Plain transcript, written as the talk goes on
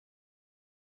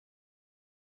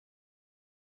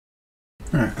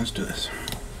Alright, let's do this.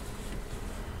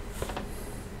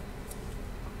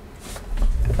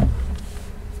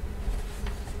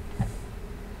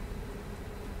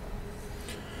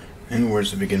 Name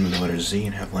words that begin with the letter Z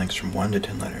and have lengths from 1 to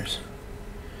 10 letters.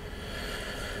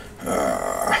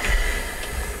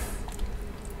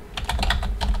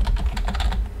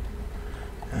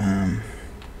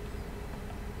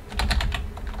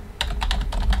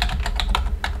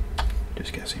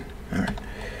 Just guessing. Alright.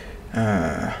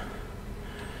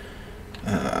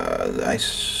 The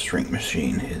ice shrink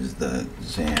machine is the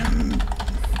Zambini.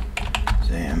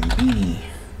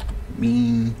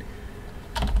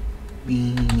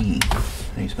 Beanie.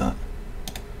 How do you spell it?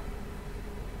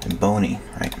 Zamboni,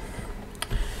 right?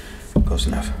 Close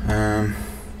enough.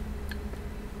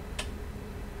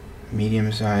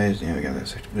 Medium sized. Yeah, we got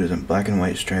this. Buddhism. Black and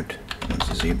white striped. That's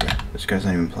a zebra. This guy's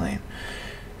not even playing.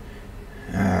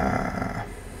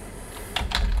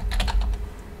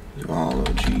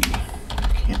 Zoology.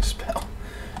 Can't spell.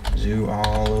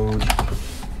 Zoology.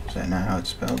 Is that not how it's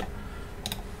spelled?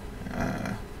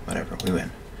 Whatever. We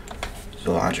win.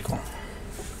 Zoological.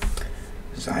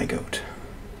 Zygote.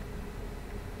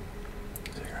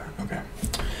 Okay.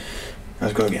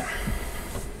 Let's go again.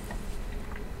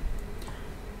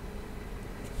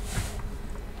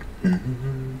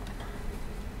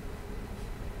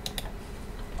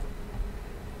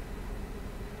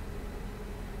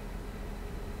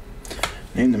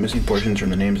 Name the missing portions from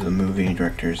the names of the movie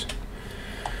directors.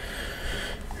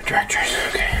 Okay.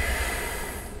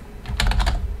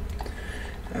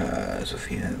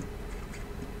 Sophia.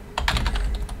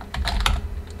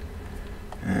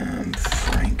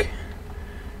 Frank.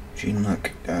 Gene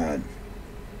Luck.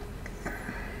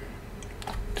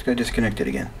 Just got disconnected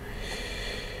again.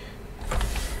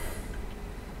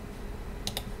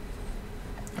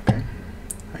 Okay.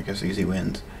 I guess easy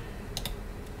wins.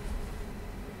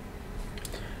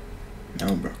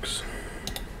 Mel Brooks.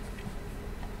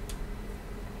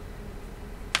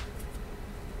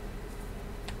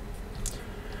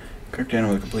 Correct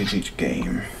animal that completes each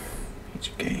game.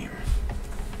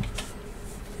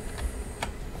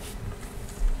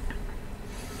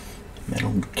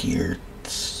 Metal Gear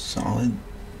Solid.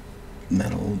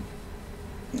 Metal.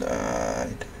 I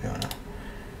don't know.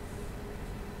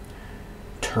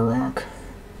 Turok.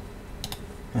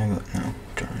 No,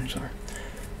 sorry.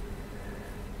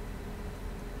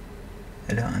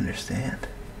 I don't understand.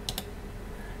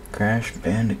 Crash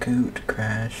Bandicoot.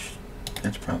 Crash.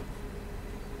 That's probably.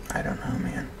 I don't know,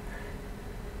 man.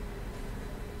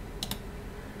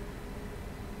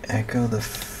 Echo the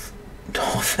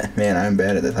Dolphin. Man, I'm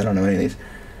bad at this. I don't know any of these.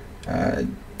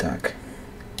 Duck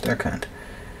Hunt.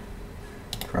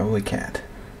 Probably cat.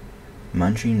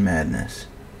 Munching Madness.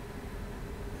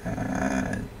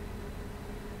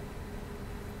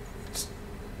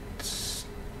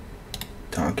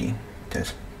 Donkey.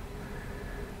 Just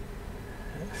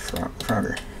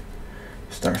Frogger.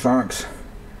 Star Fox.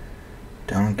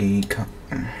 Donkey Kong.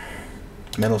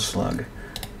 Metal Slug.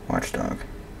 Watchdog.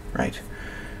 Right.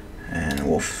 And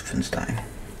Wolfenstein.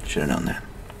 Should have known that.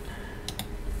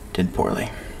 Did poorly.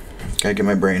 Gotta get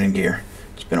my brain in gear.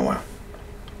 It's been a while.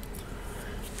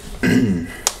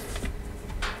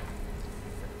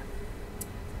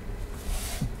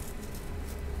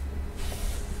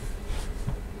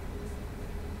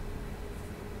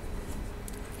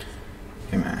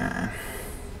 Come on.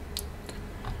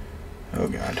 Oh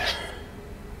God.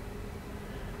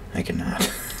 I cannot.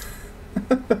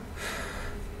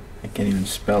 I can't even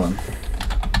spell them.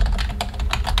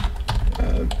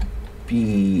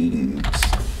 Beans.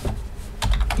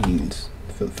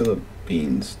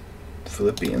 Philippines.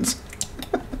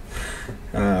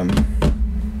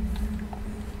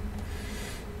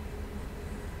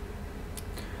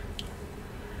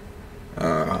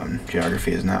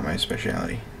 Geography is not my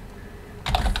specialty.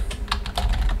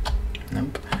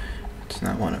 Nope, it's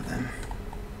not one of them.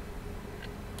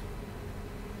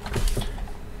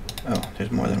 Oh,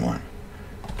 there's more than one.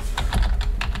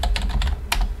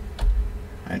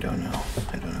 I don't know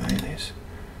any of these.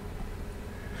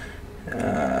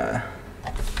 Guam.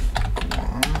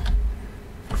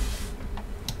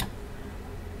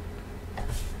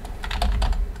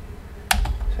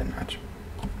 Is it not?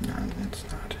 No, it's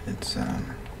not. It's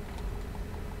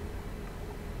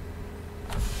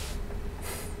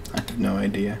I have no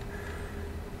idea.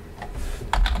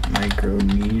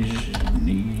 Micronesia?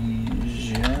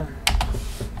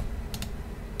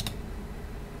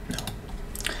 No.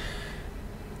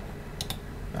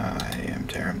 I am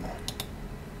terrible.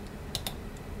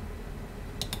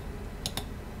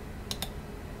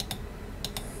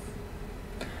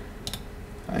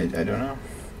 I don't know.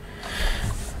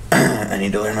 I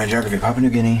need to learn my geography. Papua New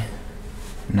Guinea,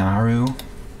 Nauru,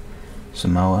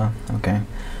 Samoa, okay.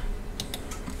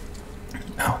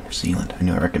 Oh, New Zealand. I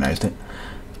knew I recognized it.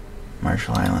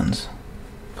 Marshall Islands,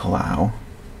 Palau,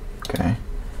 okay.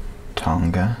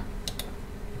 Tonga.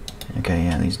 Okay,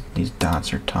 yeah, these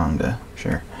dots are Tonga,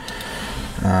 sure.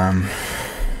 Solomon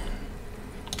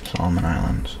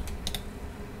Islands.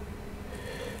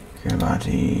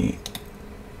 Kiribati.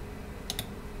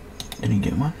 Did he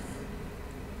get one?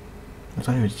 I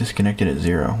thought he was disconnected at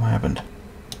 0. What happened?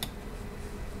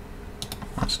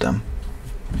 That's dumb.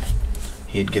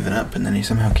 He had given up and then he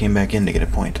somehow came back in to get a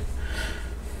point.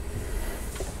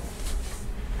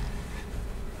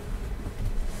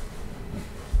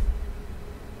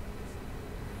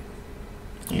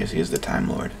 Yes, he is the Time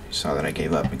Lord. He saw that I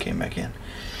gave up and came back in.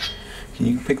 Can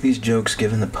you pick these jokes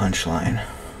given the punchline?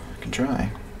 I can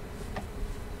try.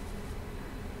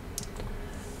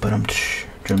 But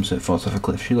drum set falls off a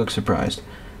cliff. She looks surprised.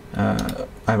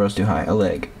 Eyebrows too high. A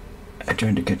leg. I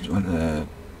turned to catch one of the...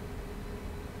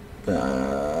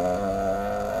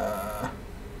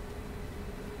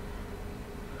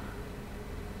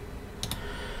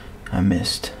 I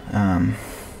missed.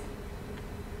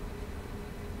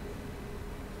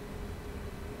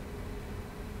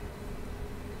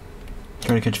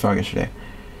 Tried to catch fog yesterday.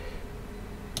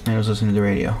 I was listening to the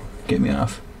radio. Get me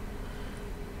off.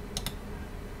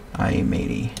 Aye,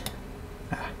 matey.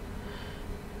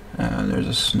 There's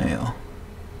a snail.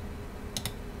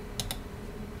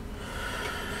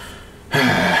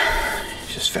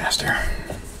 Just faster.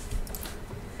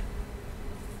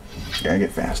 Gotta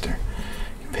get faster.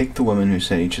 Pick the woman who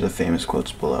said each of the famous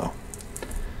quotes below.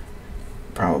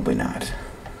 Probably not.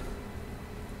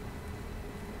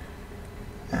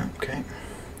 Okay.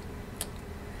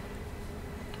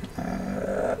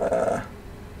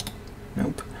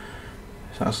 Nope.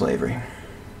 Saw slavery.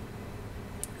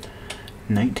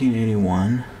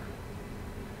 1981.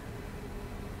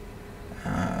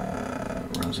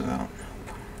 Roosevelt.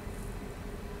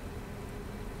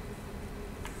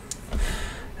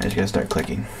 I just gotta start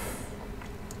clicking.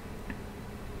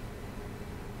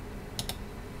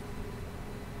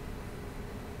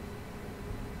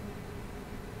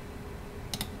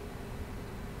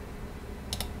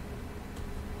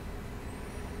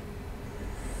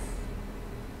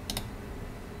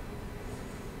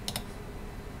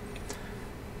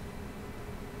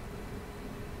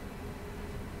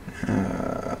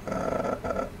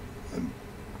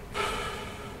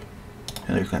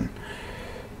 Hillary Clinton.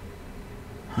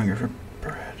 Hunger for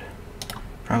bread.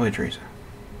 Probably Teresa.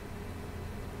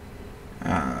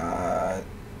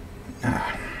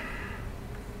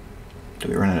 Do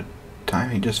we run out of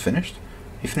time? He just finished?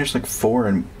 He finished like 4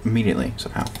 and immediately,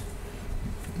 somehow.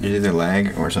 Did either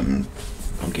lag or something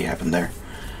funky happened there.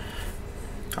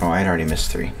 Oh, I'd already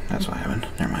missed 3. That's what happened.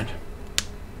 Never mind.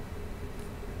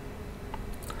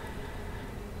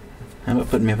 How about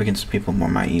putting me up against people more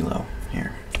my elo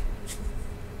here?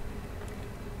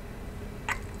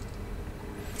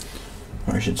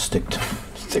 Or I should stick to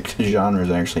genres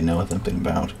I actually know something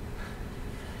about.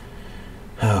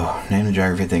 Oh, name the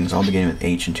geography things, all beginning with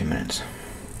H in 2 minutes.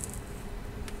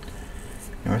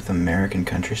 North American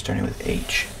country starting with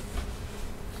H.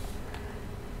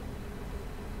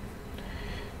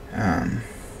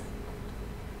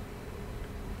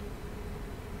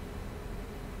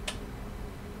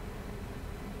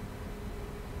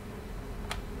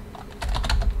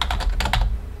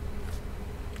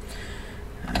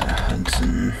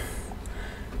 Hudson.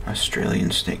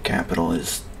 Australian state capital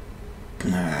is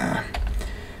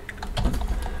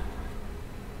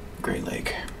Great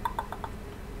Lake.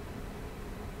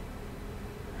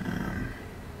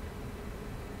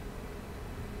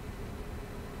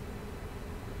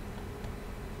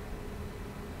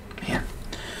 Man.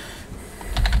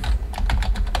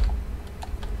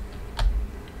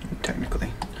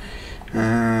 Technically.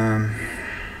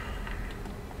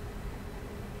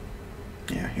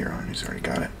 Yeah, Huron, he's already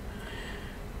got it.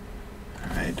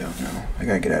 I don't know. I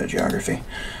gotta get out of geography.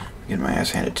 Get my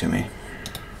ass handed to me.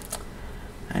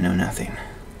 I know nothing.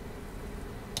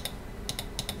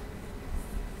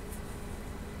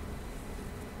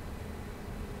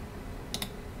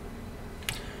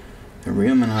 The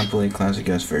real Monopoly Classic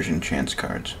S version chance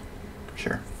cards.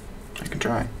 Sure. I can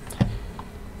try.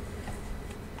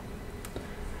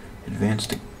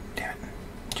 Advanced. Damn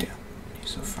it. Jail.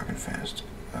 He's so fucking fast.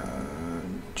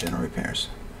 General repairs.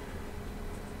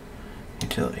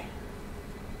 Utility.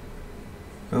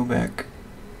 Go back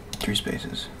 3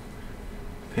 spaces.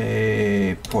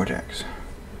 Pay port tax.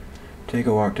 Take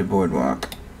a walk to Boardwalk.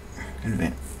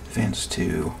 Advance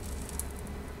to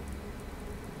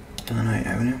Illinois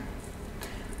Avenue.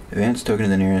 Advance token to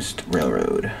the nearest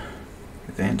railroad.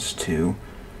 Advance to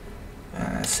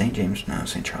St.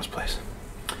 Charles Place.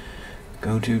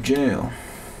 Go to jail.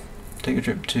 Take a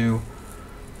trip to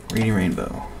Reading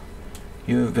Rainbow.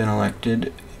 You have been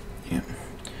elected. Yeah.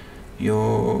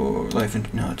 Your life in...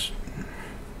 No, it's...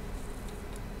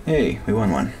 Hey, we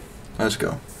won one. Let's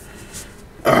go.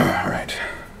 Alright.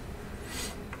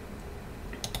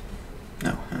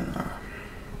 No.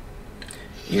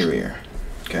 Ear.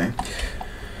 Okay.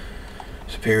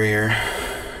 Superior.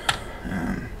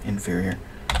 Inferior.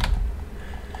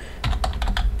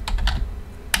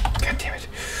 God damn it.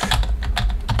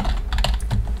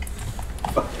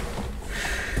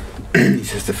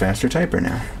 He's just a faster typer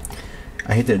now.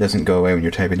 I hate that it doesn't go away when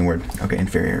you're typing the word. Okay,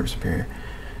 inferior, superior.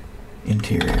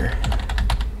 Interior.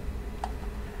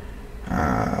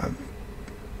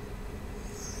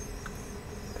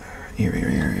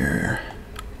 Ear.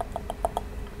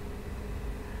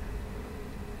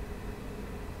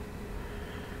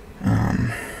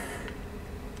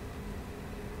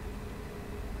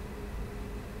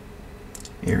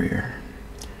 Ear.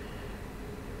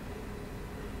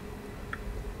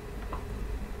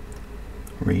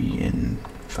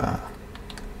 Reinfa.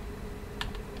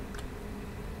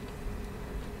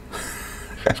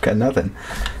 I've got nothing.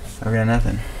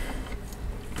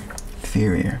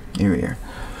 Inferior. Ear.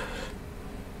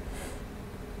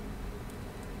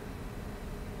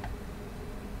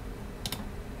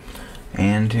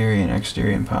 Anterior and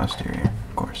exterior and posterior,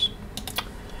 of course.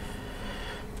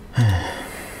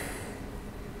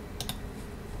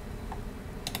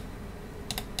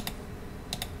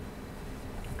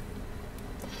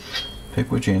 Pick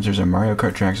which answers are Mario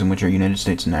Kart tracks and which are United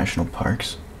States national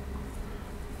parks.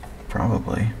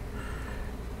 Probably.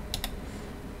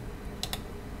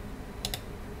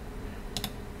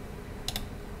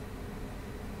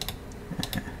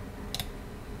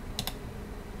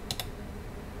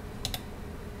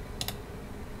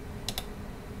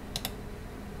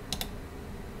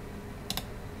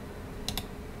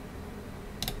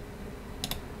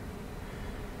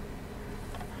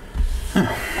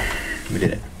 We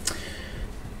did it.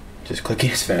 Just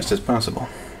clicking as fast as possible.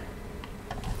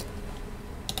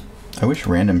 I wish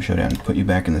Random Showdown put you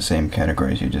back in the same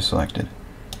categories you just selected.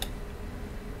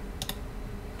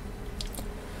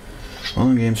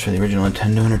 All games for the original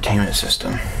Nintendo Entertainment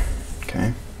System.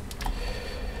 Okay.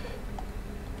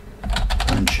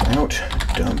 Punch Out,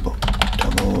 Double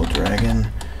Dragon,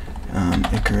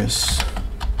 Icarus,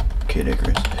 Kid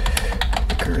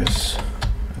Icarus.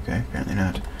 Okay, apparently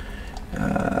not.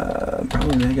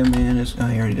 Probably Mega Man is... Oh,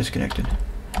 he already disconnected.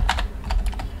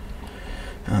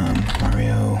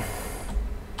 Mario...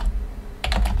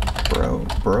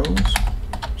 Bros?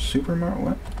 Super Mario?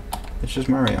 What? It's just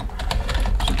Mario.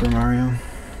 Super Mario.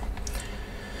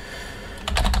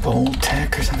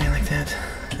 Voltec or something like that.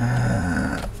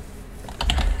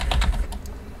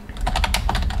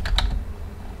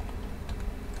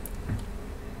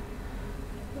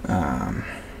 I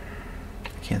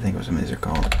can't think of what some of these are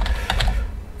called.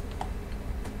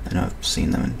 I know I've seen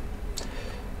them in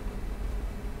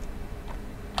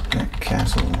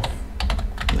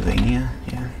Castlevania,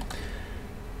 yeah.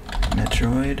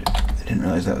 Metroid, I didn't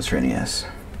realize that was for NES.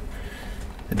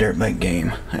 The dirt bike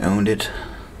game, I owned it.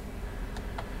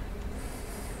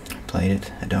 Played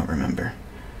it, I don't remember.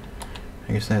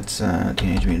 I guess that's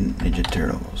Teenage Mutant Ninja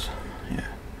Turtles, yeah.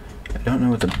 I don't know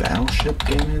what the Battleship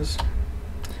game is.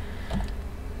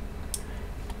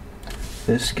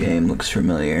 This game looks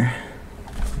familiar.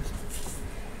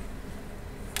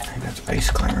 I think that's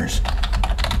Ice Climbers,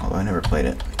 although I never played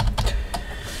it.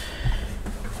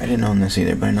 I didn't own this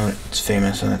either, but I know it's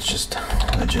famous, so that's just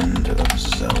Legend of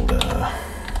Zelda.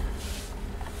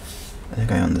 I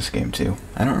think I own this game too.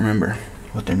 I don't remember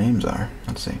what their names are.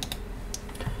 Let's see.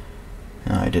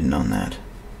 No, I didn't own that.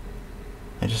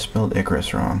 I just spelled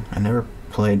Icarus wrong. I never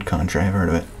played Contra, I've heard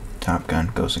of it. Top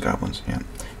Gun, Ghosts and Goblins, yeah.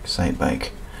 Excite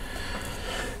Bike.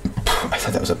 I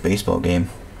thought that was a baseball game.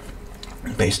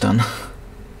 Based on...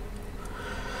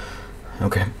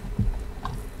 Okay.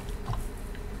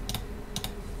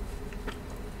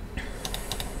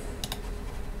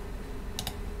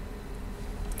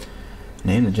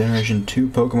 Name the Generation 2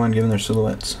 Pokemon given their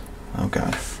silhouettes. Oh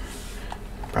god.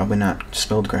 Probably not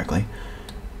spelled correctly.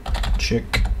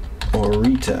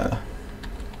 Chikorita.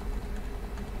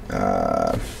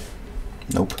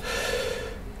 Nope.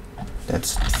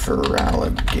 That's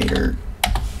Feraligatr.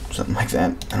 Something like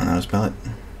that. I don't know how to spell it.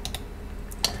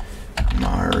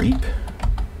 Mareep.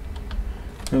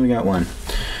 Well, we got one.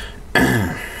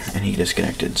 And he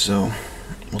disconnected, so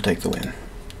we'll take the win.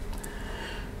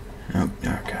 Oh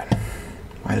god.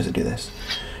 Why does it do this?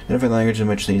 Identify the language in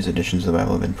which these editions of the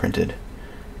Bible have been printed.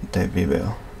 Type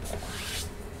Bible.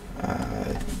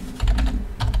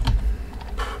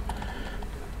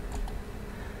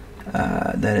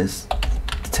 That is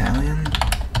Italian?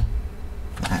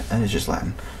 That is just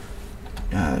Latin.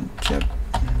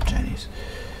 Chinese.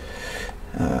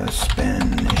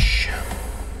 Spanish.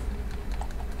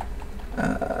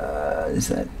 Is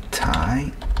that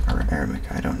Thai or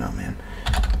Arabic? I don't know, man.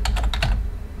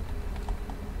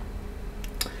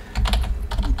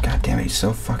 God damn it, he's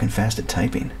so fucking fast at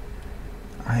typing.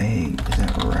 Is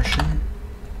that Russian?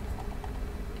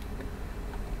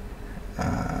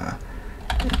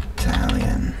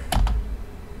 Italian.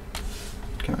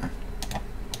 Come on.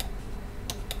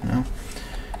 No?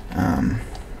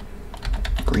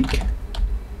 Greek?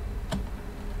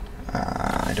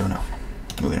 I don't know.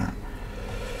 Moving on.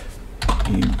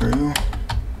 Hebrew?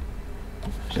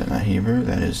 Is that not Hebrew?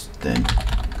 That is then.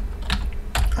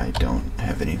 I don't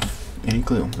have any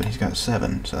clue, but he's got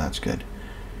 7, so that's good.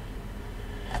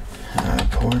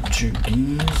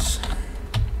 Portuguese?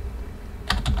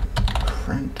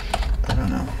 French? I don't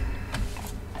know.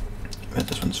 I bet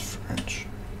this one's French.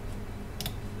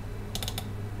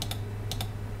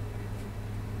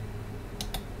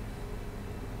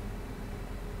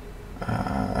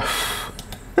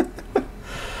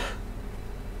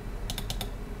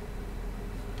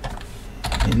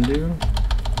 Hindu?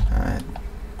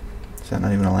 Is that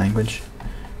not even a language?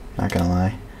 Not gonna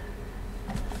lie.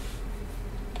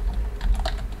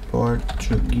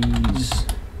 Portuguese.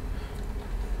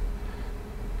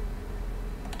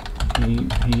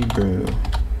 Hebrew.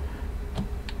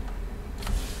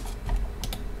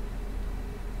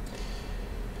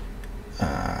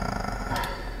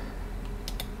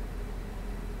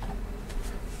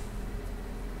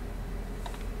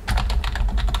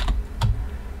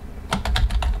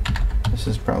 This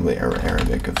is probably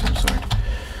Arabic of some sort,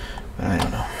 but I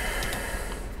don't know.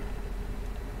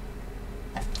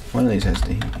 One of these has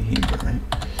the Hebrew, right?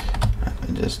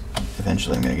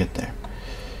 Eventually I'm gonna get there.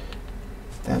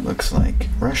 That looks like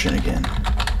Russian again.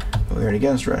 But we already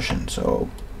guessed Russian, so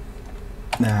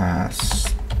I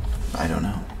don't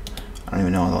know. I don't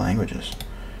even know all the languages.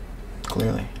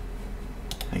 Clearly.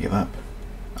 I give up.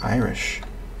 Irish.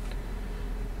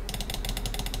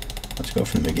 Let's go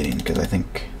from the beginning, because I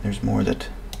think there's more that...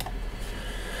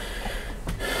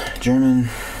 German,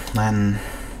 Latin,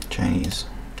 Chinese,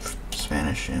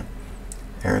 Spanish, yeah.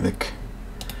 Arabic,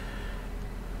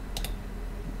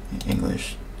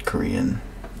 English, Korean,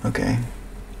 okay.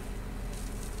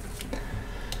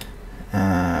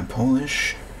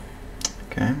 Polish,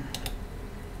 okay.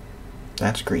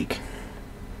 That's Greek.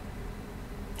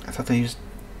 I thought they used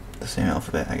the same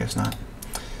alphabet, I guess not.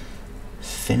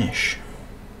 Finnish.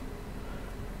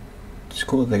 It's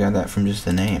cool that they got that from just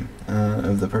the name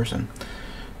of the person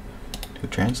who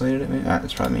translated it.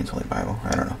 This probably means Holy Bible.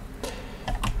 I don't know.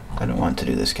 I don't want to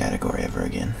do this category ever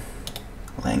again.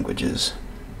 Languages.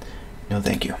 No,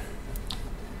 thank you.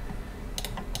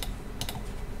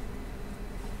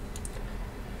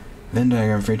 Venn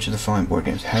diagram for each of the following board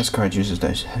games. Has cards, uses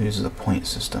dice, uses a point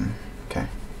system. Okay.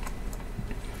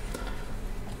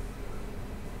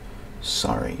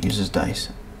 Sorry, uses dice.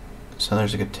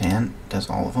 Sellers of Catan does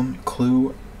all of them.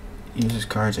 Clue uses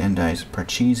cards and dice.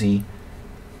 Parcheesi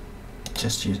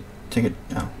just use Ticket.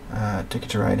 No, Ticket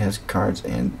to Ride has cards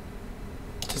and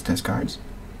just has cards.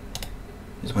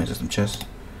 Uses point system. Chess.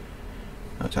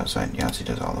 Oh, it's outside. Yahtzee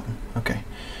does all of them. Okay.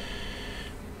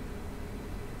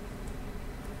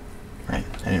 Right.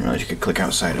 I didn't realize you could click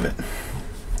outside of it.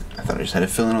 I thought I just had to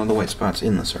fill in all the white spots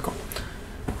in the circle.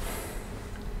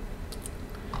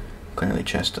 Clearly,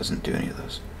 chess doesn't do any of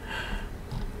those.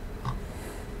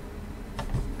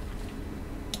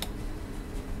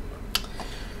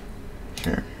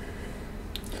 Sure.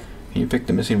 Can you pick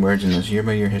the missing words in this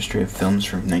year-by-year history of films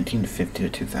from 1950 to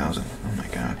 2000? Oh my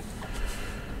god.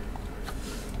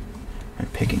 I'm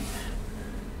picking.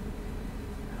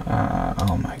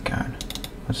 Oh my god.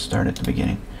 Let's start at the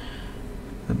beginning.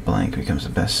 The Blank becomes the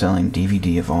best-selling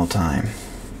DVD of all time.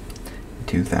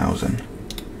 2000.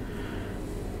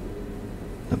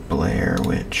 The Blair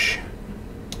Witch.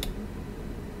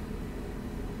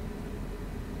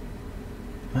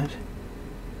 What?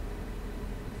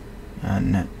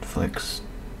 Netflix.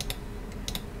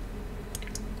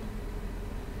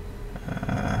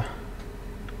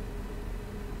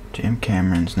 Jim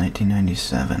Cameron's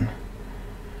 1997.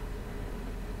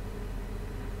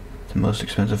 The most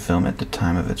expensive film at the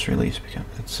time of its release.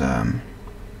 It's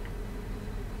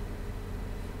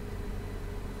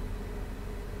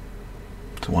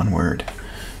one word.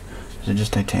 Is it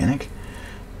just Titanic?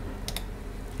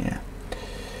 Yeah.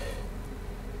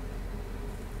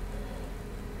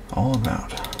 all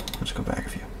about. Let's go back a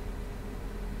few.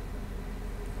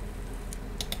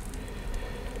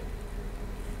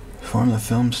 Form the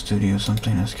film studio,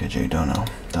 something SKJ, don't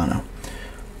know.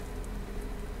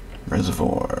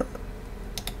 Reservoir.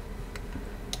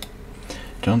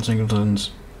 John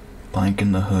Singleton's Blank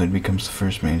in the Hood becomes the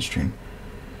first mainstream.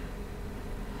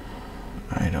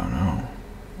 I don't know.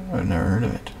 I've never heard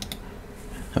of it.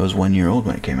 I was 1 year old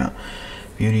when it came out.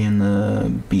 Beauty and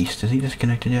the Beast. Is he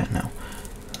disconnected yet? No.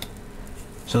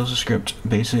 Sells a script.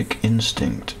 Basic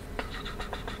Instinct.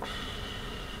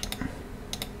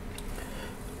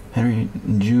 Henry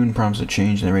June prompts a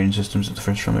change in the rating systems of the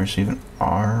first film to receive an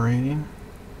R rating.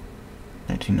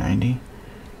 1990.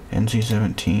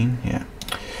 NC-17. Yeah.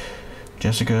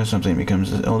 Jessica something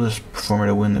becomes the eldest performer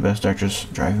to win the Best Actress.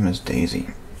 Driving Miss Daisy.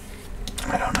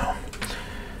 I don't know.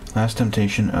 Last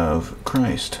Temptation of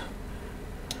Christ.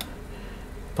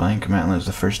 Blank Matlin is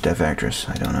the first deaf actress.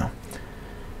 I don't know.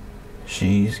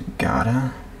 She's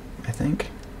gotta, I think.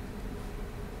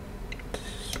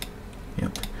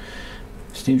 Yep.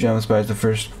 Steve Jobs buys the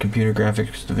first computer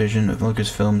graphics division of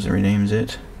Lucasfilms and renames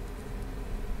it.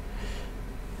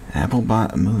 Apple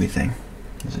bought a movie thing.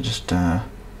 Is it just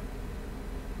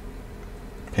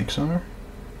Pixar?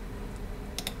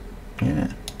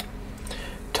 Yeah.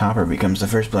 Topper becomes the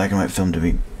first black and white film to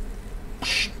be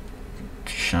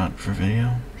shot for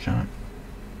video. Shot.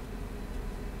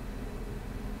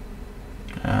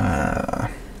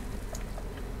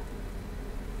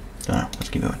 Don't know. Let's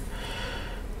keep going.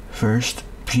 First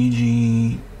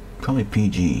PG, probably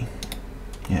PG.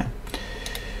 Yeah.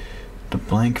 The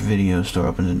Blank Video Store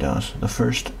opens in Dallas. The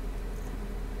first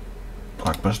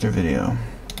blockbuster video.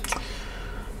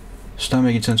 Stop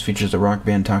Making Sense features the rock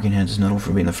band Talking Heads, is notable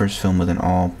for being the first film with an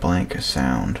all-blank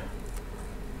sound.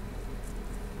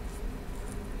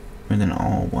 With an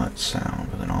all what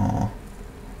sound? With an all...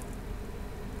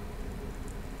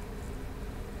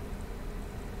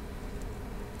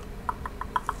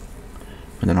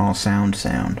 With an all sound.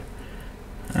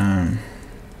 Don't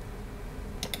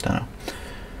know.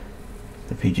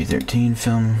 The PG-13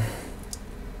 film.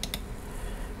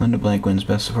 Linda Blank wins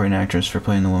Best Supporting Actress for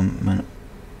playing the woman.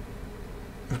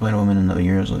 Playing a woman in the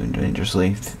years living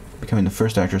dangerously, becoming the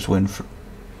first actress to win for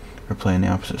playing the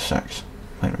opposite sex.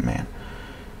 Playing a man.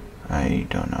 I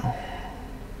don't know.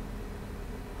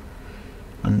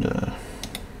 Linda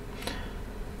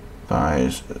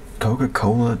buys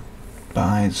Coca-Cola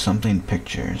buys something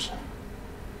pictures.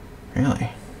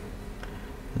 Really?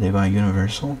 Did they buy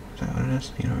Universal? Is that what it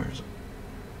is? Universal.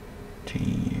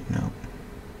 No.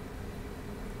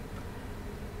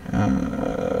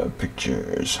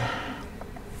 Pictures.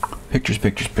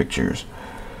 Pictures.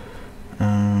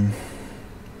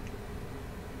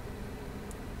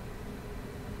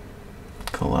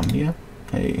 Columbia?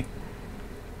 Hey.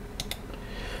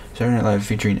 Saturday Night Live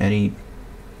featuring Eddie.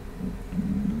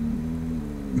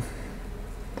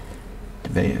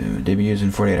 Debuts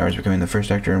in 48 hours, becoming the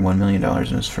first actor to earn $1 million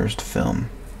in his first film.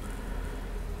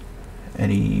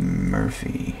 Eddie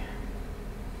Murphy.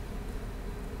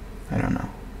 I don't know.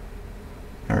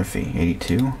 Murphy,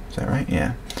 82? Is that right?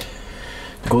 Yeah.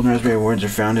 The Golden Raspberry Awards are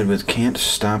founded with Can't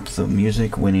Stop the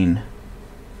Music winning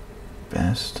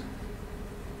Best.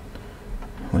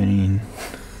 Winning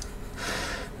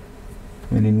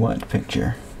what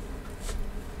picture?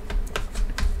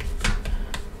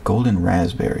 Golden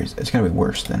Raspberries. It's gotta be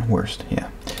worse than worst, yeah.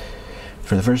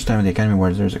 For the first time at the Academy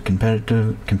Awards, there's a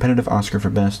competitive Oscar for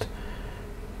Best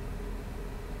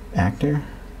Actor?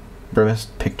 For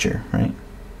Best Picture, right?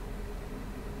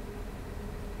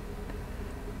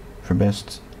 For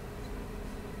Best...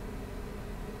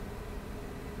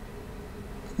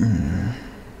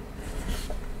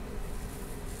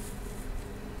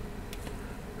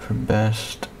 For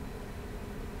Best...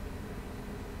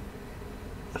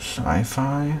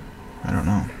 Sci-fi? I don't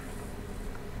know.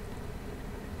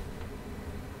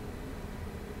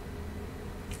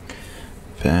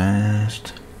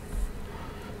 Best...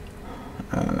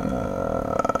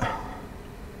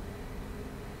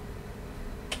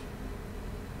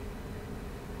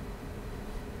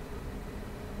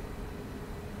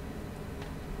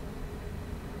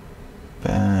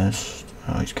 Best...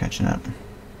 Oh, he's catching up.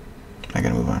 I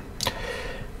gotta move on.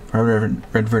 Robert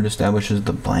Redford establishes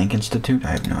the Blank Institute.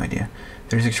 I have no idea.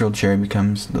 36-year-old Sherry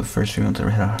becomes the first female to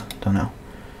ever hit a... Don't know.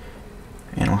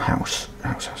 Animal House.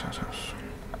 House.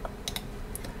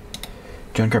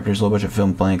 John Carpenter's low-budget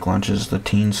film Blank launches the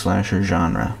teen slasher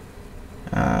genre.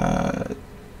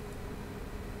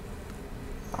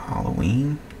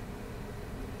 Halloween?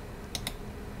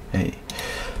 Hey.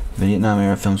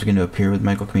 Vietnam-era films begin to appear with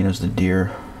Michael Cimino as the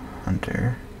Deer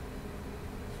Hunter.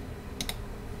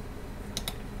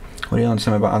 Woody Allen's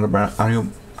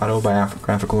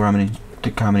autobiographical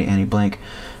romantic comedy Annie Blank,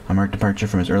 a marked departure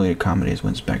from his earlier comedies,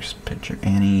 wins Best Picture.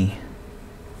 Annie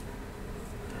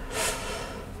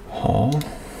Hall?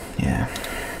 Yeah.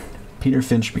 Peter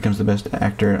Finch becomes the Best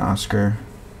Actor at Oscar.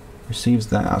 Receives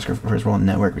that Oscar for his role in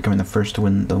Network, becoming the first to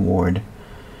win the award.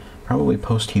 Probably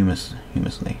posthumously,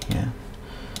 yeah.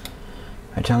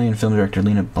 Italian film director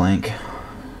Lena Blank.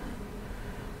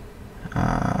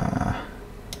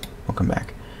 Welcome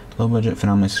back. Low budget,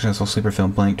 phenomenally successful sleeper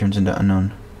film Blank turns into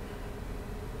unknown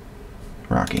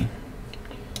Rocky.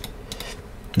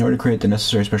 In order to create the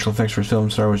necessary special effects for his film,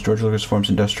 Star Wars, George Lucas forms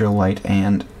Industrial Light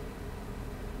and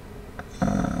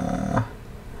I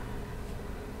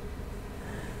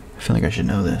feel like I should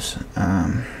know this.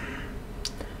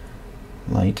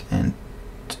 Light and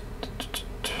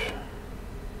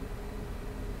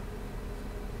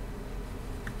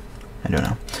I don't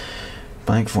know.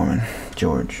 Blank Foreman.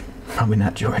 George. Probably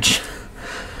not George.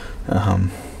 Yeah,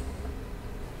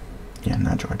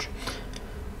 not George.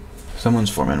 Someone's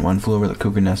Foreman. One Flew Over the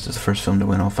Cuckoo Nest is the first film to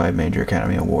win all 5 major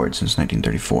Academy Awards since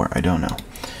 1934. I don't know.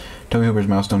 Tobe Hooper's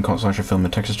milestone cult slasher film, The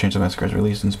Texas Chainsaw Massacre, is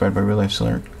released, inspired by real-life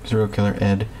serial killer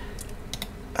Ed.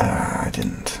 I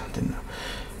didn't know.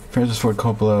 Francis Ford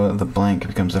Coppola, The Blank,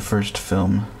 becomes the first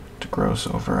film to gross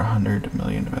over 100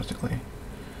 million domestically.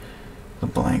 The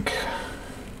Blank.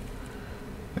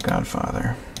 The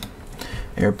Godfather.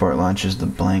 Airport launches The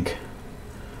Blank.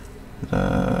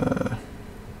 Of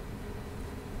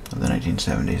the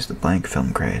 1970s, the Blank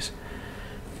film craze.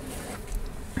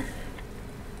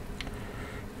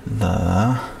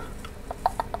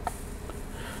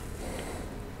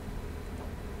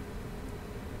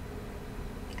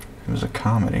 It was a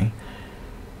comedy.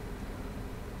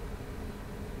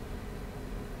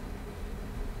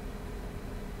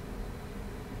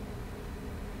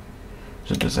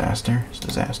 It's a disaster. It's a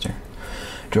disaster.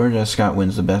 George S. Scott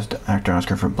wins the Best Actor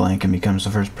Oscar for Blank and becomes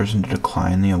the first person to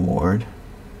decline the award.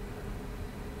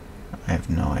 I have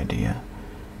no idea.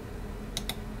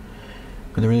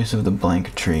 With the release of The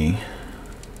Blank Tree,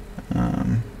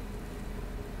 I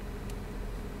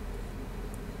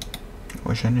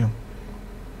wish I knew.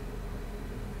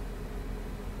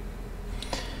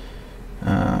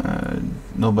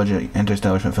 Low budget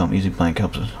anti-establishment film Easy Blank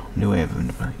helps us. New way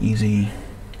of Easy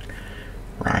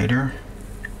Rider.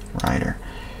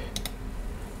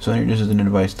 So introduces the new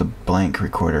device, the Blank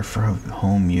Recorder, for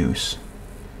home use.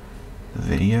 The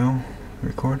video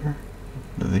recorder,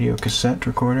 the video cassette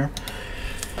recorder.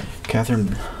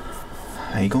 Katherine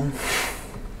Heigl.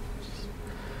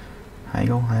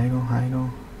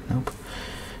 Nope.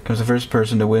 Becomes the first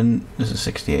person to win. This is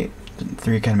 68.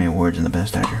 3 Academy Awards in the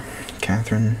Best Actor.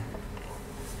 Catherine.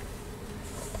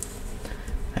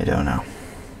 I don't know.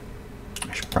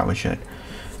 Probably should.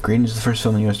 Green is the first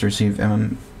film in the U.S. to receive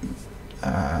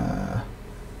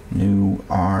new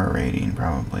R rating,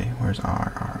 probably. Where's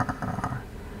R?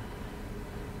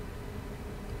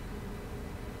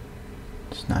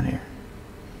 It's not here.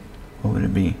 What would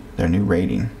it be? Their new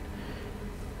rating.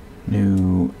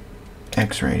 New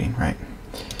X rating, right.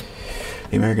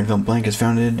 The American Film Blank is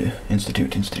founded.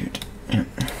 Institute. Yeah.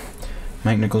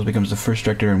 Mike Nichols becomes the first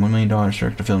director and $1 million to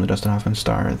direct a film that Dustin Hoffman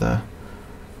star the...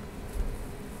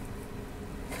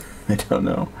 I don't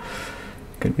know.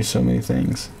 Could be so many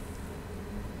things.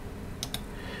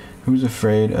 Who's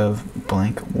Afraid of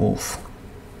Blank Wolf?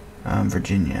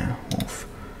 Virginia Woolf.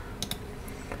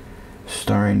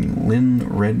 Starring Lynn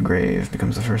Redgrave,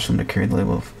 becomes the first one to carry the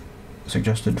label of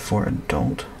suggested for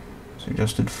adult,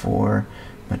 suggested for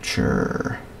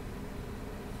mature.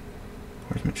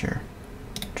 Where's mature?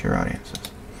 Mature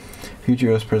audiences. Future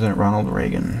U.S. President Ronald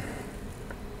Reagan.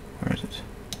 Where is it?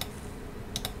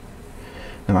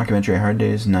 The mockumentary Hard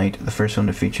Day's Night, the first film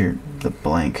to feature The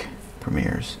Blank,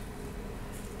 premieres.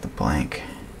 The Blank.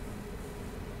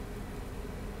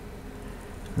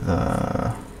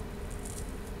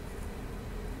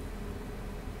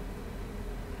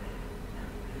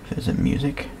 Is it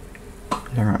music?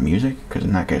 Is there about music? Because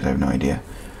in that case I have no idea.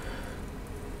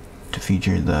 To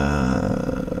feature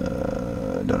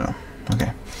the... don't know.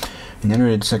 Okay. In the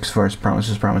unrated sex farce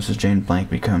Promises, Jane Blank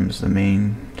becomes the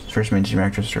first mainstream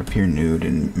actress to appear nude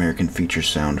in American feature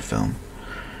sound film.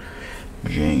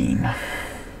 Jane.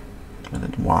 With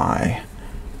a Y.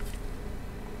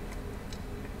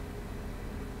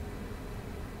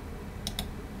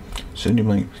 Sydney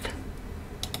Blank.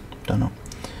 Don't know.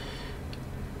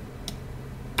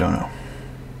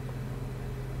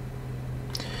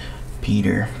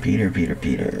 Peter.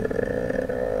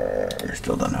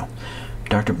 Still don't know.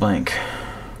 Dr. Blank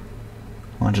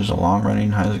launches a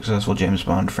long-running, highly successful James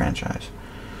Bond franchise.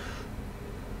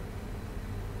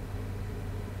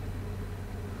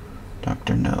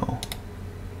 Dr. No.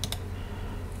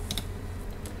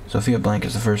 Sophia Blank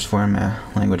is the first foreign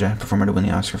language performer to win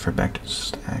the Oscar for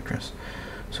Best Actress.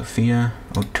 Sophia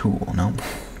O'Toole. No,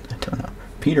 I don't know.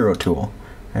 Peter O'Toole.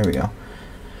 There we go.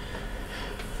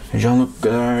 Jean-Luc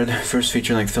Godard, first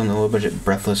feature-length film, the low-budget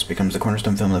Breathless, becomes the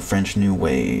cornerstone film of the French New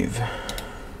Wave.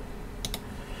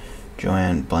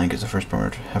 Joanne Blank is the first performer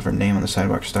to have her name on the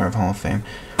Sidewalk Star of Hall of Fame.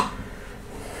 I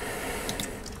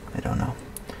don't know.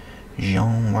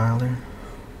 Jean Wilder?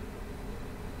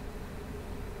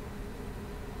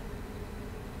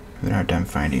 I had a hard time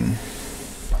finding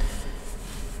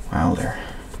Wilder.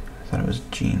 I thought it was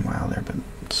Gene Wilder, but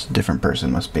it's a different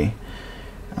person, must be.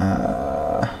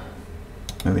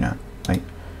 Maybe not. Wait.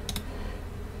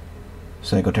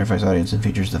 Psycho terrifies audience and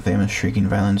features the famous shrieking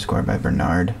violin score by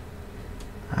Bernard.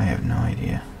 I have no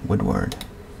idea. Woodward.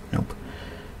 Nope.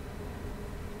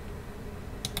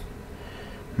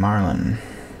 Marlon.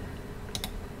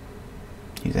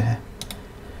 He's a...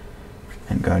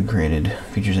 And God Created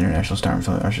features international star and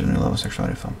film that ushers a new level of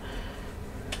sexuality film.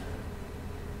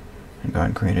 And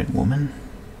God Created Woman?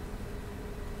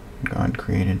 God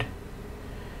Created...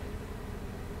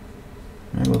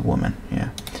 Maybe with Woman,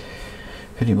 yeah.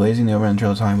 50 Blazing, the Overland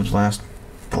Trail is Hollywood's last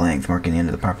blank, marking the end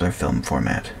of the popular film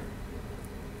format.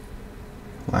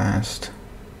 Last...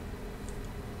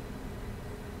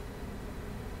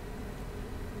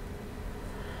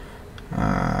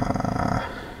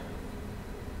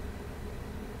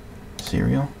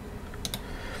 Serial?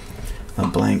 A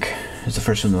Blank is the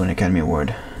first film to win an Academy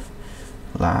Award.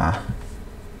 La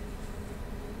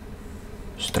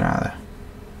Strada.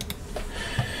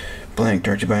 Blank,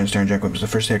 directed by and starring Jack Whip, is the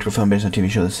first theatrical film based on a TV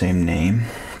show of the same name.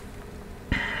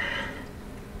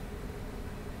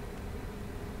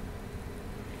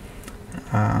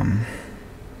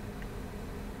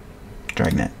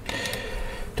 Dragnet.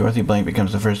 Dorothy Blank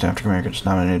becomes the first African American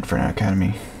nominated for an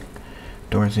Academy.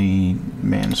 Dorothy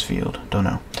Mansfield. Don't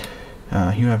know.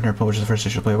 Hugh Hefner published the first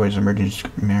issue of Playboy's emerging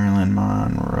Marilyn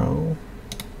Monroe.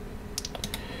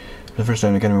 For the first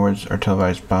time, the Academy Awards are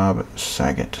televised. Bob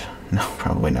Saget. No,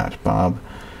 probably not. Bob.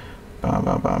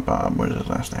 What is his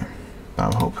last name?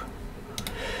 Bob Hope.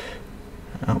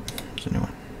 Oh, it's a new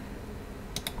one.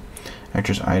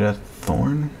 Actress Ida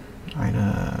Thorne? I don't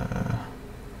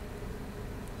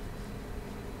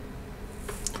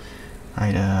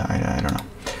know.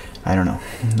 I don't know.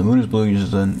 The Moon is Blue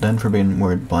uses the then forbidden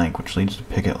word blank, which leads to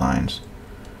picket lines.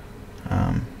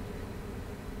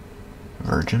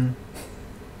 Virgin?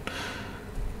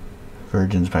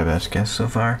 Virgin's my best guess so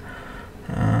far.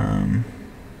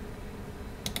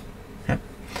 Yep.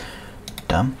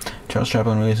 Dumb. Charles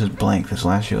Chaplin releases Blank, this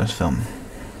last U.S. film.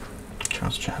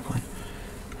 Charles Chaplin.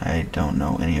 I don't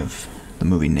know any of the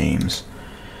movie names.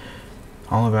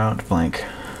 All About Blank.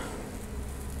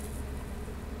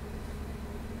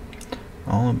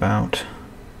 All About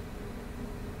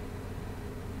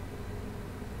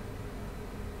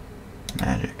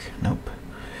Magic. Nope.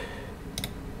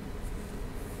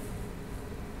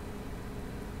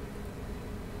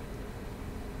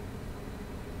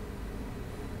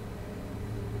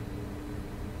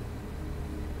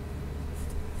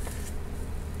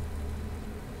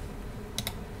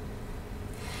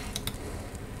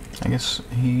 I guess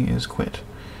he is quit.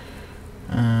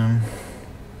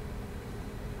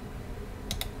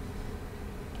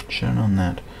 Should've known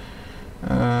that.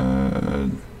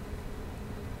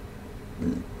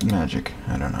 Magic.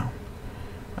 I don't know.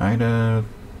 Ida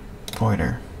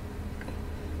Poiter.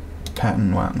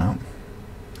 Patton. Wow. No.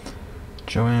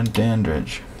 Joanne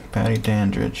Dandridge. Patty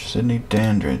Dandridge. Sydney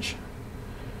Dandridge.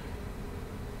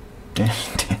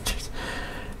 Dandridge.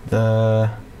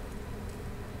 The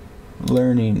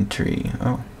Learning Tree.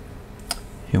 Oh.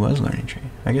 He was Learning Tree.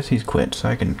 I guess he's quit, so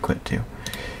I can quit too.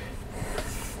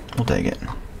 We'll take it.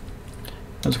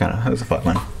 That was a fun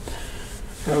one.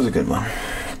 That was a good one.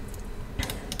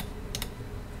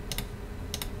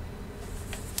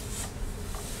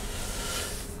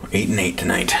 We're 8-8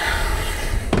 tonight.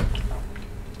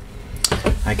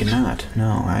 I cannot.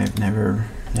 No, I've never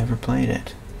played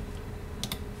it.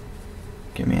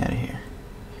 Get me out of here.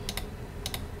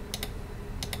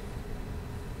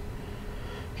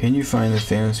 Can you find the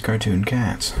famous cartoon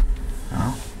cats?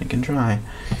 Well, you can try.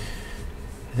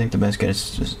 I think the best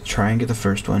guess is just try and get the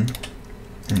first one,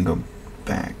 and go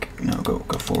back. No, go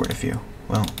forward a few.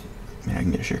 Well, I mean, I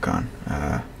can get a Shere Khan.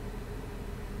 Yeah,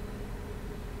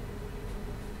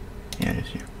 it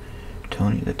is you.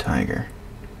 Tony the Tiger.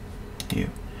 You.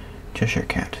 Cheshire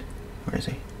Cat. Where is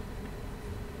he?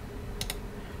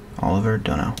 Oliver,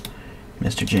 don't know.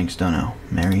 Mr. Jinx, don't know.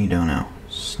 Mary, don't know.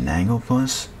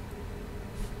 Snagglepuss?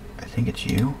 I think it's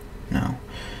you? No.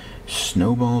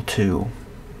 Snowball 2.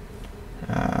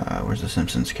 Where's the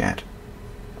Simpsons cat?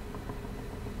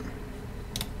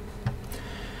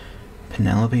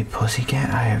 Penelope Pussycat?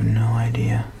 I have no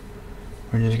idea.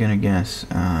 We're just gonna guess.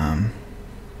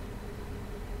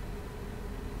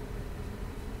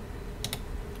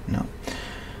 No.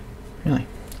 Really?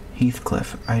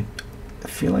 Heathcliff. I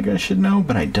feel like I should know,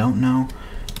 but I don't know.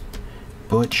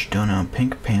 Butch, don't know.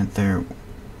 Pink Panther.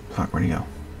 Fuck, where'd he go?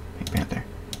 Pink Panther.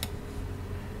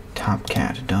 Top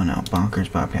Cat, don't know.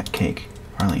 Bonkers Bobcat Cake.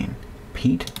 Arlene.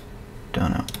 Pete?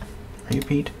 Don't know. Are you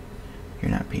Pete?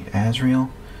 You're not Pete. Azrael?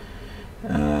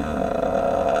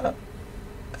 I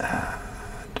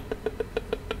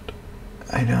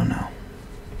don't know.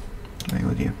 Am I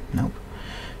with you? Nope.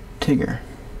 Tigger.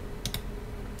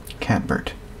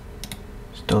 Catbert.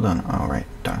 Still don't know. Oh, right.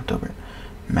 Dr. Dilbert.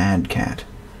 Mad Cat.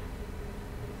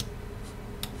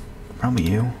 Probably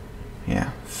you.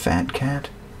 Yeah. Fat Cat.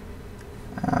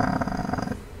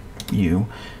 You.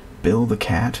 Bill the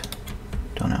Cat.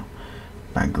 Don't know.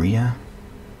 Bagria.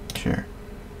 Sure.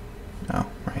 Oh,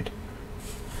 right.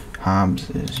 Hobbs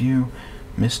is you.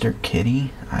 Mr.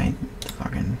 Kitty. I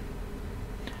fucking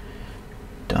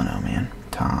don't know, man.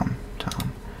 Tom.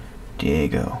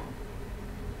 Diego.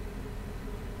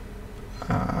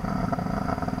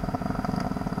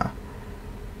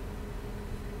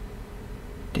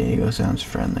 Diego sounds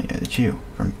friendly. It's you.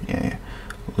 From yeah.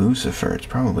 Lucifer. It's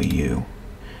probably you.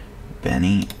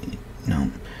 Benny.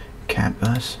 No.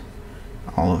 Catbus.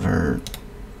 Oliver.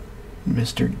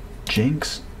 Mr.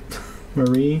 Jinx.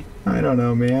 Marie. I don't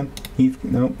know, man. Heath.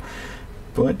 Nope.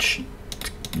 Butch.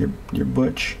 You're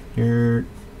Butch. You're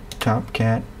Top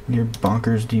Cat. You're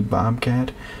Bonkers D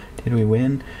Bobcat. Did we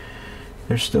win?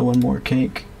 There's still one more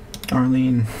cake.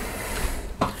 Arlene.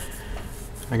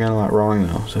 I got a lot wrong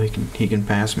though, so he can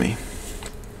pass me.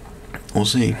 We'll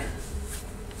see.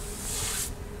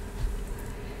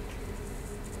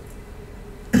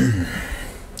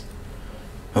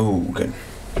 Oh, good.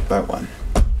 About one.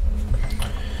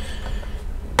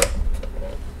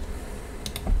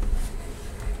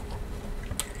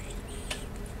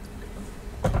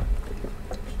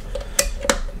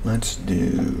 Let's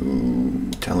do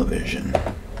television.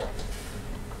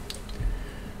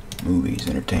 Movies,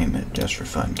 entertainment, just for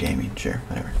fun, gaming, sure,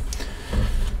 whatever.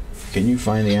 Can you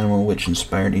find the animal which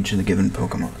inspired each of the given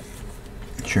Pokemon?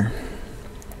 Sure.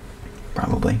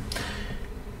 Probably.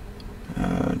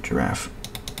 Giraffe.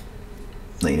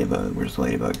 Ladybug, where's the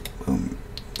ladybug? Boom.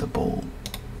 The bull.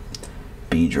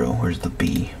 Beedrill, where's the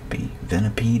bee?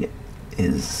 Venipede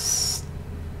is...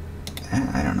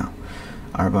 I don't know.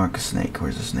 Arbok, snake,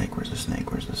 where's the snake? Where's the snake?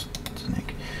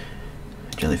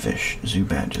 Jellyfish.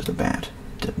 Zubat, just a bat.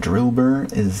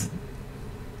 Drillbur is...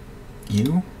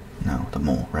 you? No, the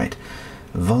mole, right.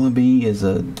 Vullaby is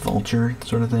a vulture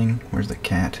sort of thing. Where's the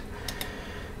cat?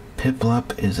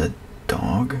 Piplup is a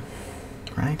dog,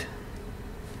 right?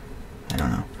 I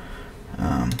don't know.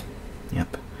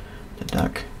 Yep. The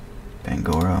duck.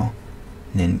 Pangoro.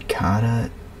 Nincada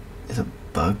is a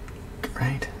bug,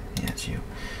 right? Yeah, it's you.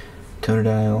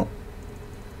 Totodile,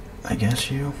 I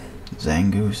guess you.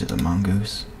 Zangoose is a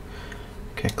mongoose.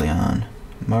 Kecleon.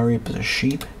 Mareep is a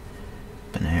sheep.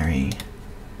 Baneri.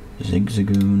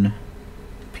 Zigzagoon.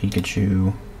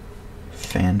 Pikachu.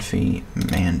 Fanfy.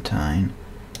 Mantine.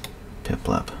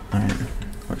 Piplup. Alright,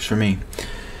 works for me.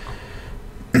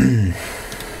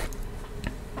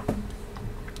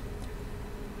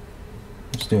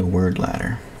 Let's do a word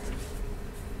ladder.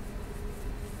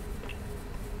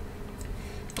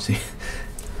 See,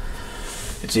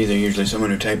 it's either usually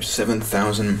someone who types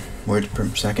 7,000 words per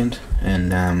second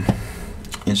and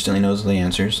instantly knows the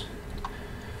answers,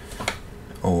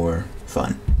 or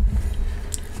fun.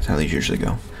 That's how these usually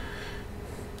go.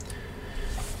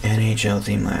 NHL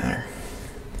theme ladder.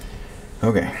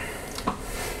 Okay.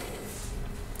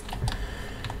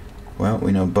 Well,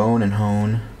 we know bone and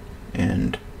hone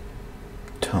and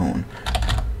tone.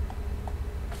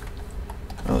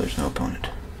 Oh, there's no opponent.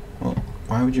 Well,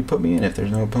 why would you put me in if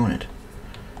there's no opponent?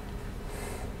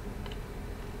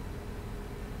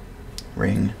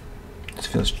 Ring. This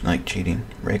feels like cheating.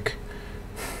 Rick.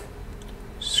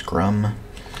 Scrum.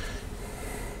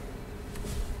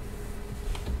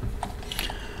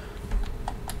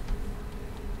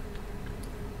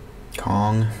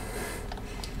 Kong.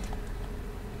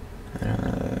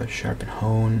 Sharpen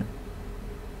hone.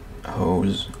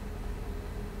 Hose.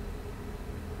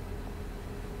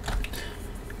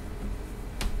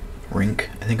 Rink.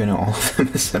 I think I know all of them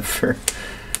except for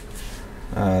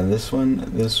this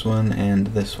one, and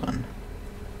this one.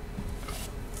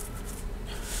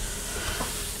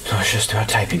 So it's just about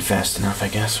typing fast enough, I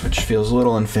guess, which feels a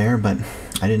little unfair, but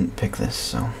I didn't pick this,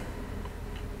 so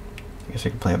I guess I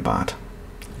could play a bot,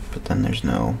 but then there's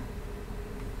no...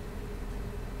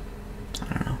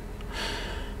 I don't know.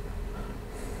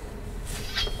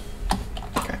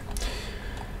 Okay.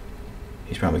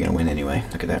 He's probably gonna win anyway.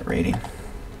 Look at that rating.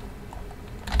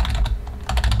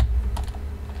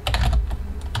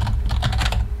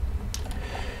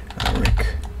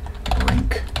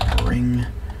 Ring.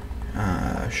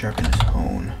 Sharpen his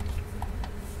hone.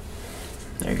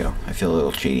 There you go. I feel a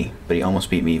little cheaty, but he almost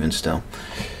beat me even still.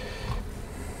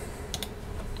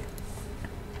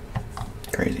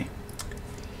 Crazy.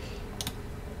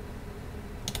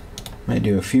 Might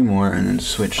do a few more and then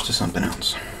switch to something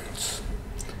else.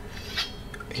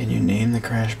 Can you name the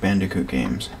Crash Bandicoot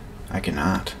games? I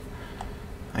cannot.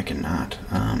 I cannot.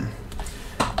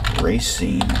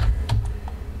 Racing.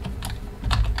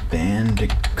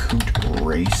 Bandicoot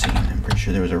Racing. I'm pretty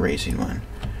sure there was a racing one.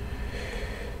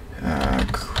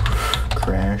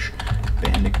 Crash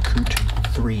Bandicoot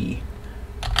 3.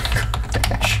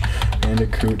 Crash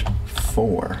Bandicoot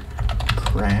 4.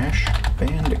 Crash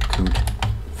Bandicoot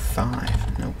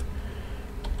 5. Nope.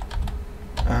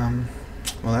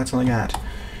 Well, that's all I got.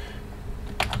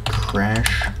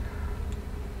 Crash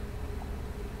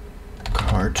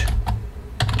Kart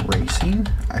Racing?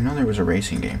 I know there was a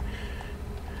racing game.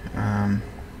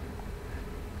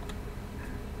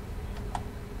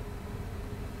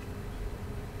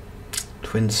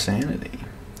 Twinsanity.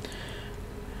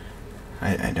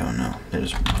 I don't know.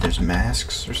 There's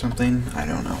masks or something. I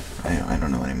don't know. I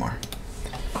don't know anymore.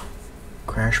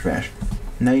 Crash Bash.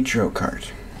 Nitro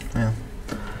Kart. Well.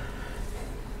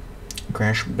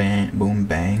 Crash Bang Boom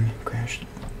Bang. Crash.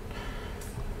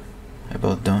 I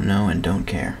both don't know and don't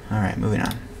care. Alright, moving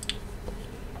on.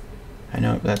 I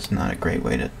know that's not a great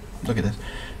way to look at this.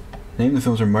 Name the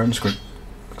films where Martin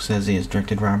Scorsese has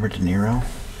directed Robert De Niro.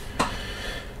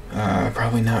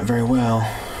 Probably not very well.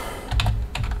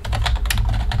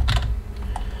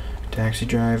 Taxi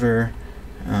Driver.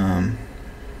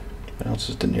 What else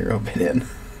has De Niro been in?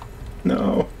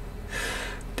 No.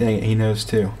 Dang it, he knows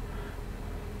too.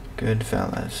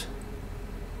 Goodfellas.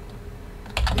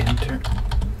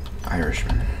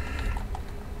 Irishman.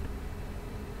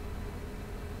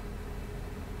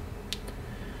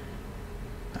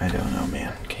 I don't know,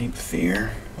 man. Cape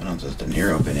Fear. What else has De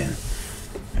Niro been in?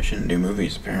 I shouldn't do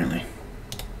movies, apparently.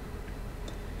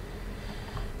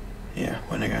 Yeah,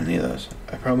 wouldn't have got any of those.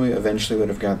 I probably eventually would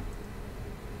have got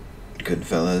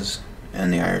Goodfellas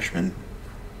and The Irishman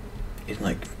in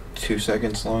like 2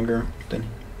 seconds longer than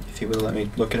if he would have let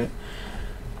me look at it.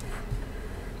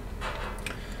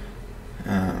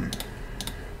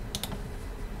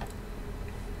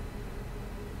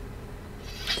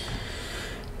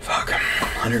 Fuck.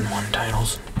 101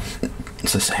 titles.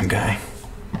 It's the same guy.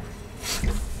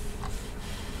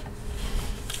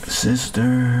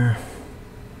 Sister.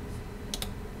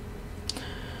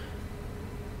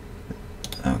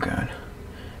 Oh god.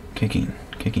 Kicking.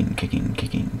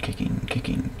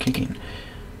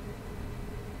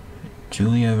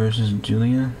 Julia versus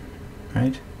Julia,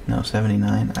 right? No,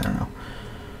 79. I don't know.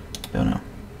 Don't know.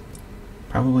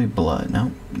 Probably blood.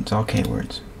 No, it's all K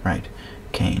words. Right.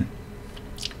 Kane.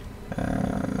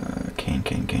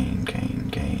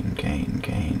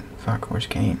 Kane. Fuck, where's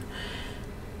Kane?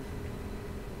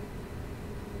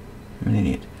 I'm an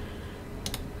idiot.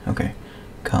 Okay.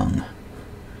 Kung.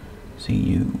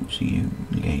 C-U.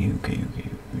 K-U.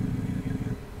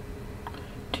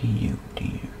 T-U.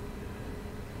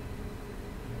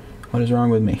 What is wrong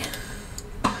with me?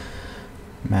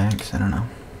 Max, I don't know.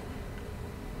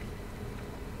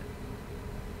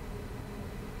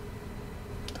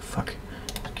 The fuck?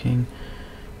 King.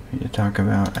 We need to talk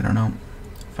about, I don't know.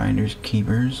 Finders,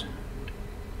 Keepers.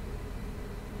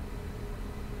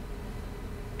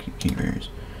 Keepers.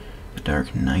 The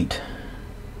Dark Knight.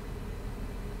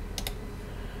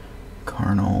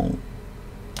 Carnal.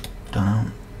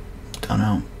 Don't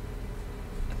know.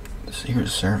 The Secret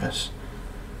Service.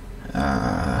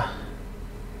 Come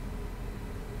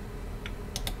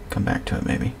back to it,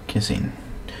 maybe. Kissing.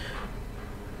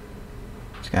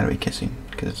 It's gotta be kissing,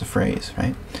 because it's a phrase,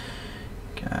 right?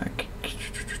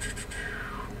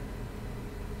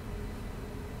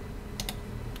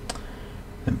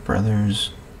 The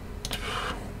Brothers.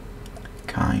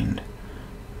 Kind.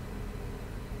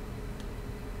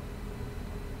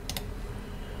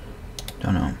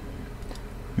 Don't know.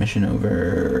 Mission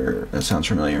Over. That sounds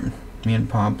familiar. Me and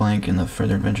Pa Blank and the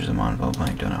Further Adventures of Monvel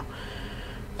Blank. Don't know.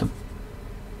 The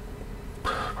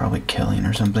probably Killing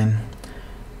or something.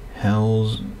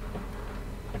 Hell's.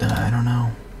 I don't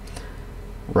know.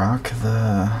 Rock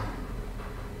the.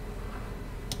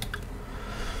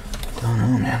 Don't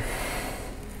know, man.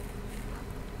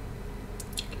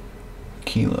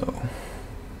 kilo.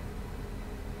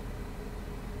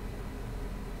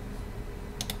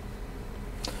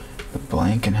 The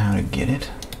blank and how to get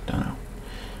it? Don't know.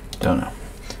 Don't know.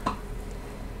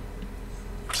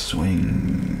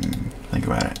 Swing. Think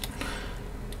about it.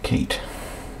 Kate.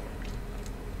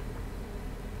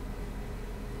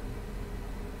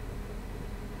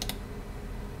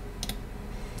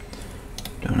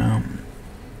 Don't know.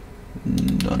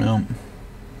 Don't know.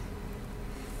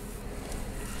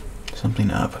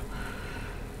 Something up.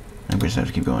 I just have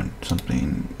to keep going.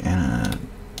 Something. Anna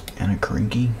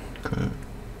Karinky?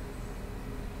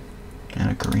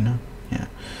 Anna Karina? Yeah.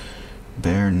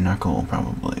 Bare knuckle,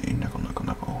 probably.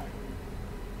 Knuckle.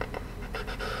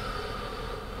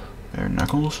 Bare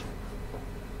knuckles?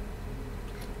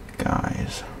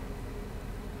 Guys.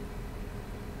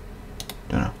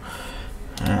 Don't know.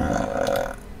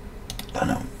 Don't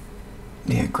know.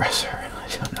 The aggressor. I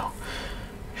don't know.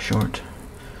 Short.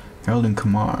 Harold and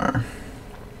Kumar.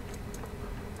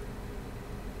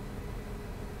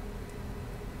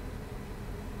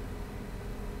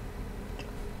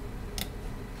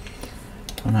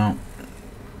 Don't know.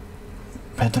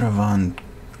 Petra van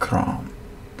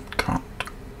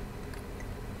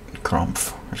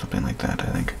Krampf or something like that, I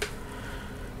think.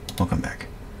 We'll come back.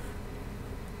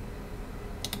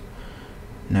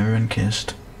 Never been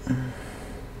kissed.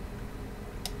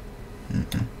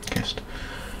 Kissed.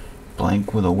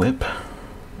 Blank with a whip.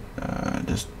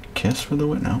 Just kiss with a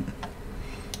whip? No.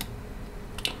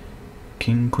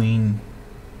 King, queen,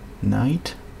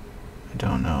 knight? I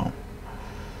don't know.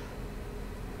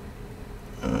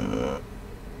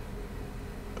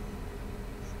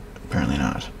 Apparently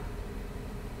not.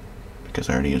 Because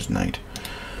I already used knight.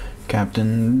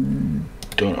 Captain.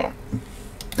 Don't know.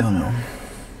 Don't know.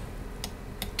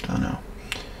 Don't know.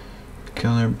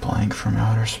 Killer blank from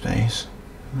outer space.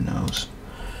 Who knows?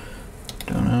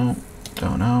 Don't know.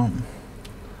 Don't know.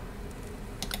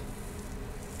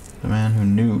 The man who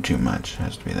knew too much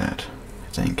has to be that,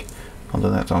 I think.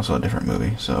 Although that's also a different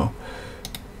movie, so.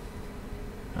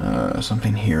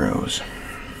 Something heroes.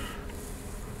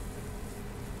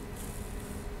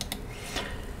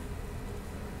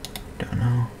 Don't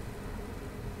know.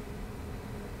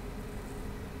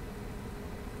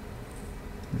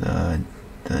 I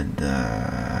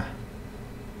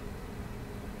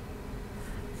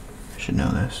should know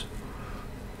this.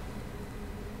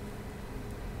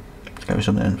 It's gotta be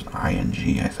something with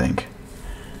ing, I think.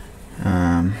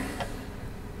 I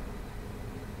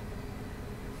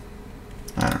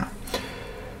don't know.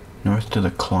 North to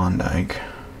the Klondike.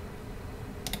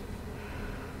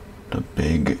 The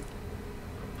big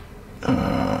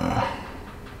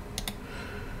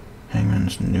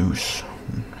Hangman's noose.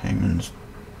 Hangman's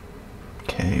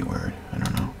K word. I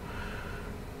don't know.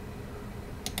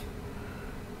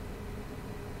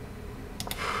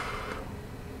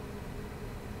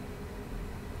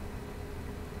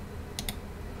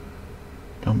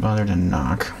 Don't bother to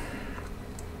knock.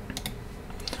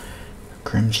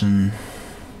 Crimson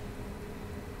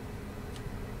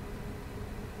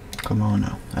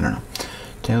Kimono. I don't know.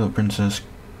 Tale of Princess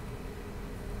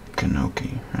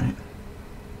Kanoki, right?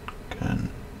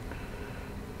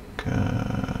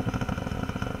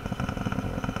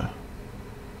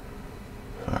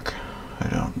 Fuck. I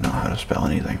don't know how to spell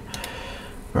anything.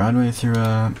 Broadway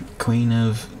through Queen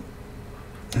of...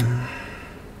 Man,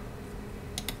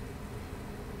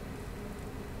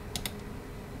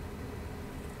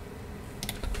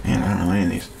 I don't know any of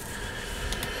these.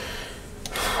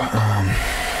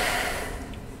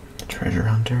 Treasure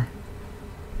Hunter.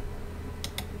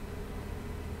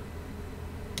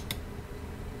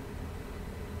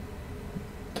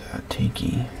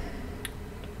 Tiki.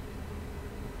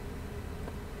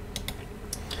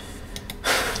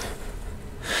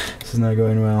 This is not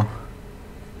going well.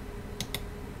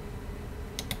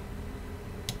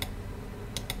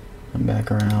 I'm back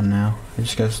around now. I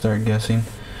just gotta start guessing.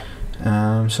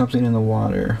 Something in the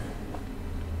water.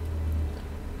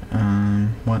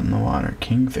 What in the water?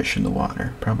 Kingfish in the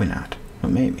water. Probably not, but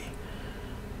maybe.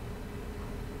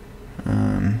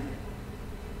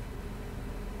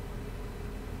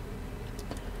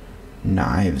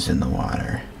 Knives in the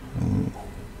water. Ooh.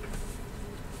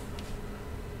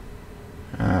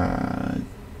 I'm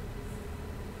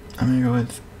gonna go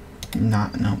with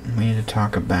no, we need to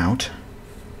talk about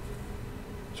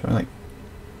sort of like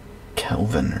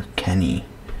Kelvin or Kenny.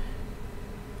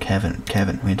 Kevin.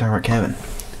 We need to talk about Kevin.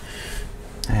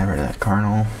 I have heard of that.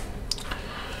 Carnal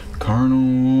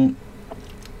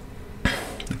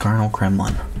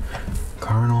Kremlin.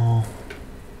 Carnal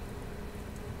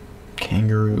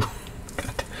Kangaroo.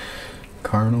 God.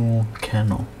 Carnal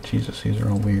Kennel. Jesus, these are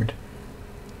all weird.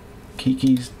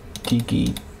 Kiki's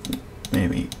Tiki.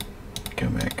 Maybe. Go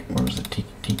back. Where was the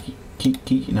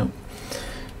Kiki? No.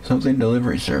 Something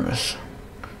delivery service.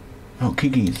 Oh,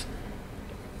 Kiki's.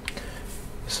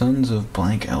 Sons of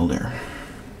Blank Elder.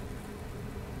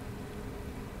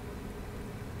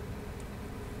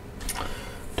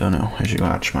 Don't know. I should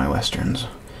watch my westerns.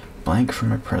 Blank for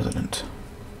my president.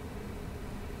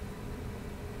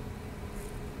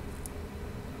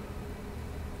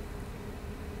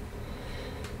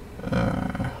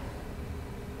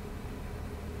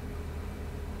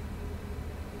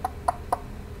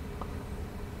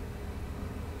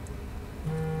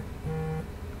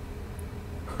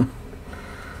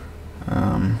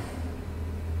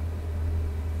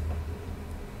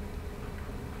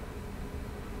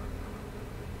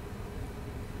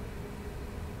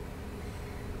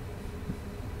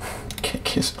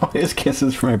 Kiss. Oh, his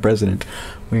kisses for my president.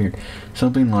 Weird.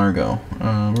 Something Largo.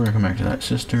 We're gonna come back to that.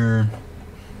 Sister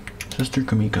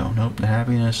Kamiko. Nope. The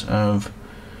happiness of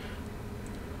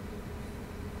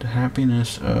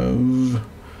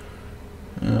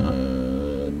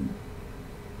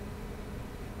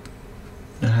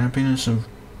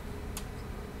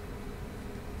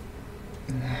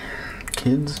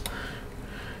kids.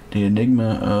 The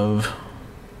enigma of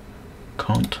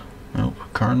Kant. Nope.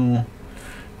 Carnal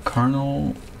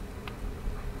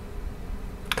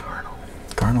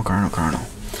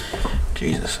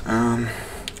Jesus.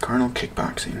 Carnal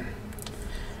kickboxing.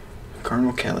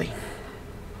 Carnal Kelly.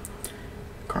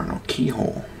 Carnal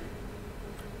keyhole.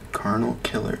 Carnal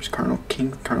killers. Carnal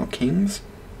kings. Carnal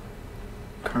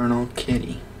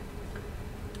kitty.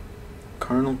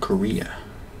 Carnal Korea.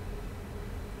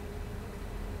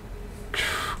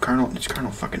 It's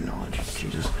carnal fucking knowledge.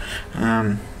 Jesus.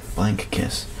 Blank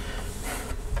kiss.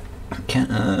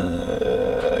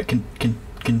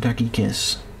 Kentucky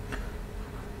Kiss.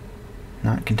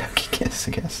 Not Kentucky Kiss,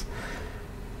 I guess.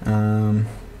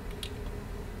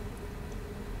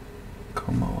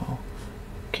 Como.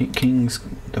 Kings,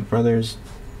 the brothers,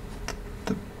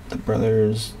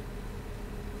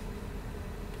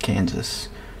 Kansas.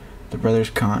 The brothers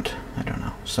Kant. I don't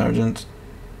know. Sergeant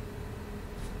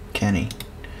Kenny.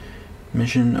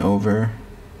 Mission over.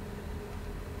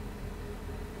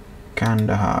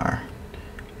 Kandahar.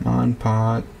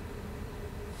 Monpot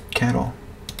Kettle.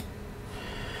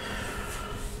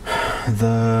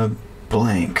 The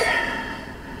blank.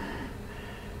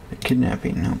 The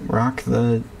kidnapping. No, Rock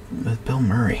the... with Bill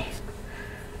Murray.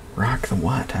 Rock the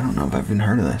what? I don't know if I've even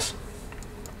heard of this.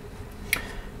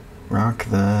 Rock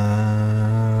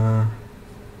the...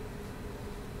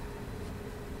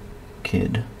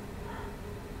 kid.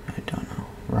 I don't know.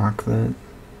 Rock the...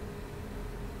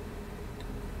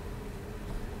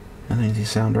 Nothing does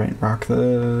sound right. Rock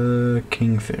the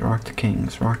kingfit. Rock the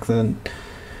kings. Rock the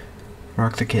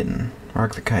kitten.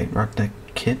 Rock the kite. Rock the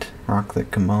kit. Rock the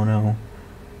kimono.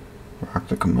 Rock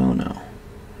the kimono.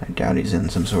 I doubt he's in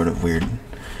some sort of weird,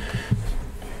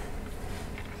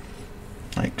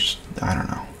 like, just, I don't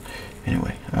know.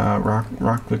 Anyway,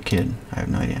 rock the kid. I have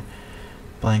no idea.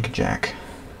 Blank Jack.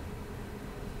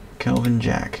 Kelvin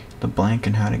Jack. The blank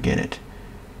and how to get it.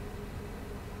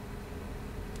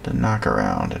 The knock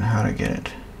around and how to get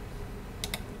it.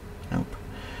 Nope.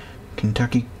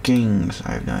 Kentucky Kings.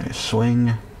 I have no idea.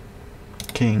 Swing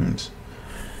Kings.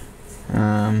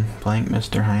 Blank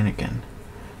Mr. Heineken.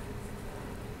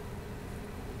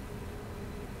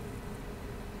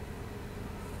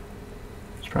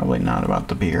 It's probably not about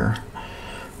the beer.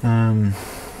 But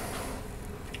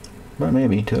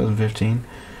maybe 2015.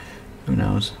 Who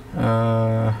knows?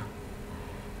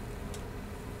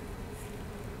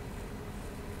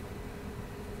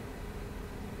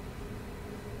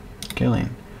 Killing.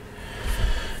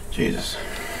 Jesus.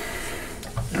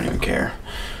 I don't even care.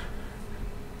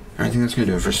 I think that's gonna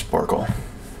do it for Sporcle.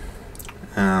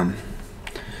 I'm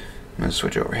gonna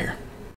switch over here.